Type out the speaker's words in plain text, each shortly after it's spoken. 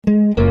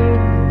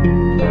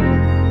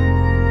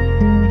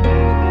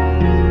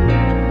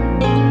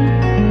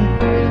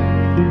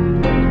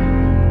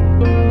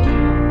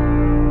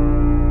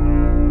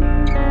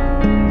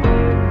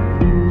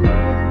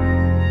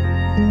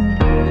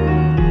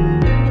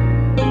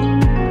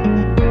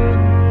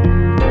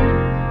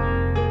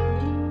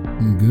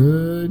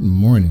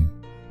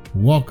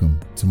welcome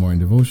to Morning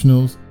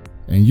Devotionals,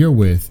 and you're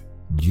with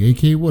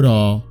J.K.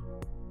 Woodall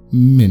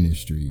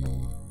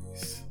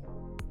Ministries.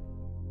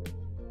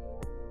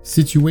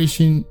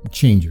 Situation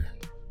changer.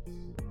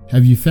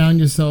 Have you found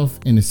yourself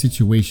in a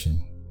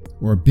situation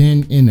or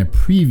been in a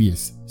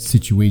previous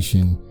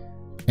situation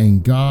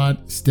and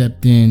God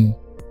stepped in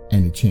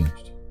and it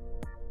changed?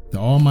 The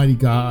Almighty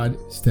God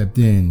stepped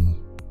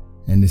in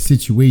and the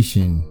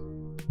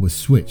situation was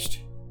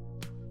switched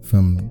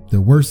from the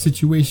worst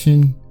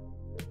situation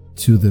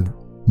to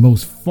the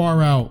most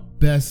far out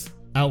best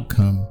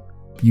outcome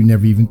you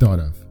never even thought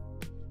of.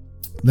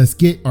 Let's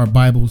get our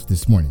Bibles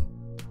this morning.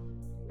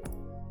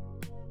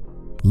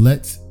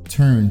 Let's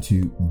turn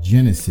to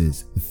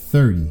Genesis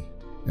 30,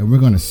 and we're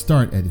going to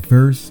start at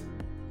verse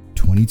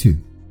 22.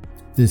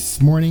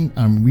 This morning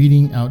I'm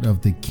reading out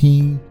of the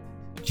King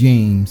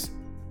James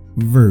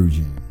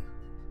Version.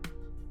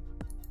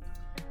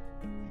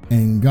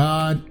 And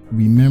God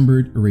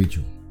remembered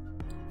Rachel,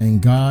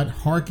 and God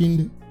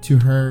hearkened to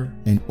her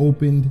and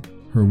opened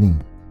her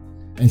womb.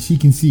 And she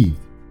conceived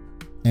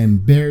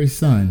and bare a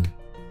son,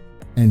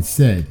 and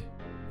said,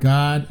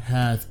 God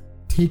hath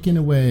taken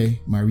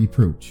away my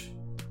reproach.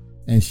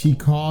 And she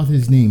called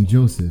his name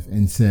Joseph,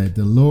 and said,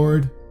 the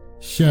Lord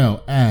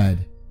shall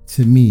add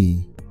to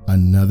me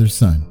another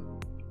son.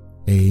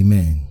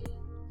 Amen.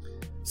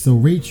 So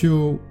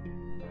Rachel,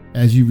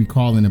 as you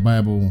recall in the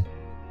Bible,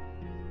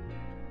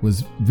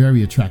 was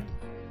very attractive.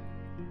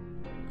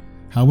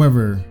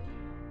 However,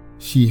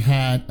 she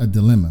had a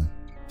dilemma.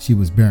 She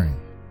was barren.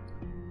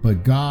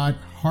 But God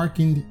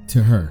hearkened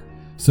to her.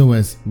 So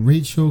as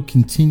Rachel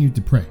continued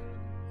to pray,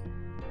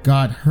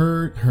 God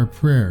heard her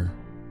prayer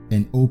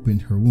and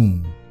opened her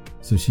womb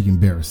so she can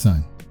bear a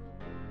son.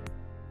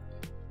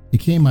 It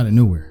came out of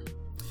nowhere.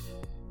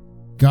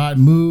 God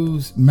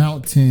moves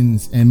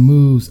mountains and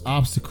moves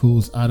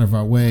obstacles out of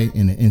our way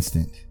in an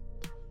instant.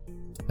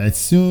 As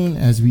soon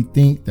as we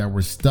think that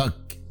we're stuck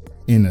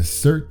in a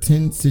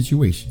certain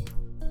situation,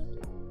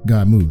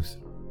 God moves.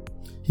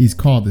 He's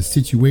called the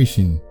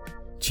situation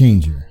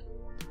changer.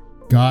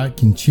 God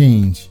can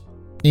change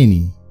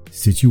any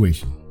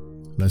situation.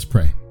 Let's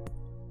pray.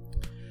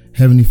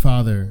 Heavenly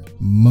Father,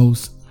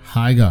 Most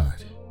High God,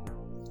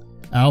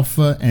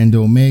 Alpha and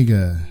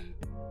Omega,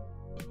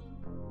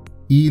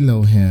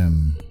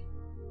 Elohim,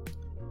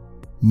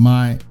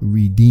 my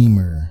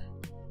Redeemer,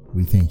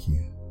 we thank you.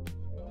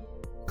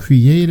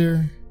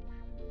 Creator,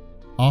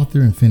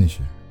 author and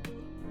finisher,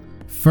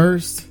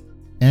 first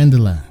and the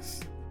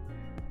last.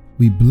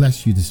 We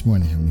bless you this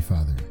morning, Heavenly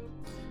Father.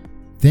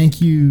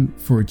 Thank you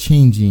for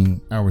changing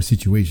our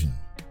situation.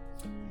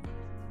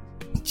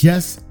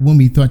 Just when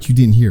we thought you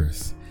didn't hear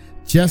us,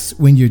 just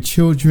when your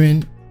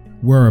children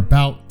were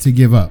about to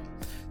give up,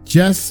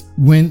 just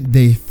when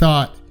they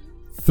thought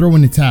throw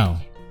in the towel,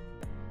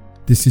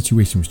 this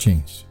situation was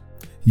changed.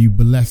 You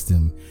blessed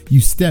them. You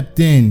stepped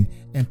in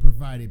and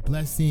provided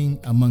blessing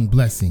among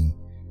blessing.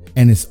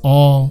 And it's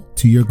all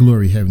to your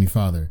glory, Heavenly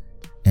Father.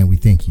 And we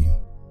thank you.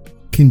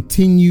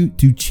 Continue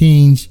to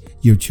change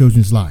your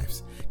children's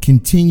lives.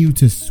 Continue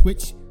to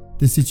switch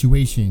the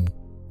situation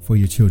for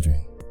your children.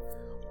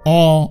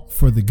 All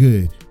for the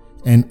good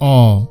and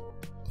all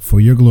for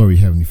your glory,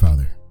 Heavenly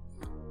Father.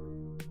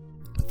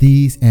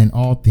 These and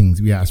all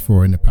things we ask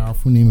for in the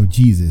powerful name of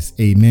Jesus.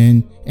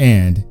 Amen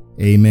and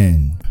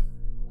amen.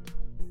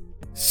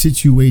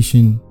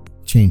 Situation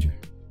changer.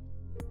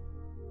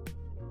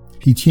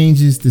 He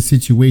changes the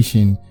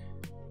situation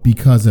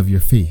because of your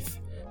faith,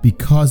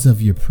 because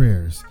of your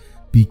prayers,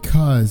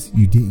 because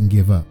you didn't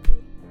give up.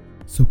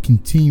 So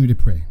continue to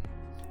pray.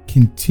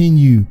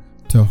 Continue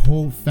to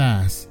hold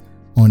fast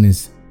on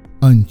his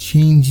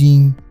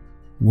unchanging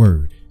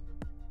word.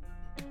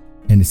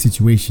 And the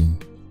situation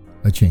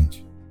a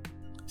change.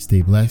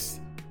 Stay blessed.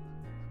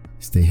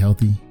 Stay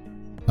healthy.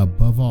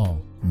 Above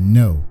all,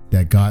 know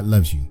that God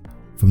loves you.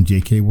 From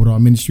J.K. Woodall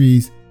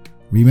Ministries,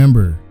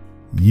 remember,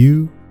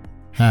 you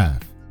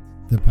have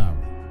the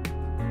power.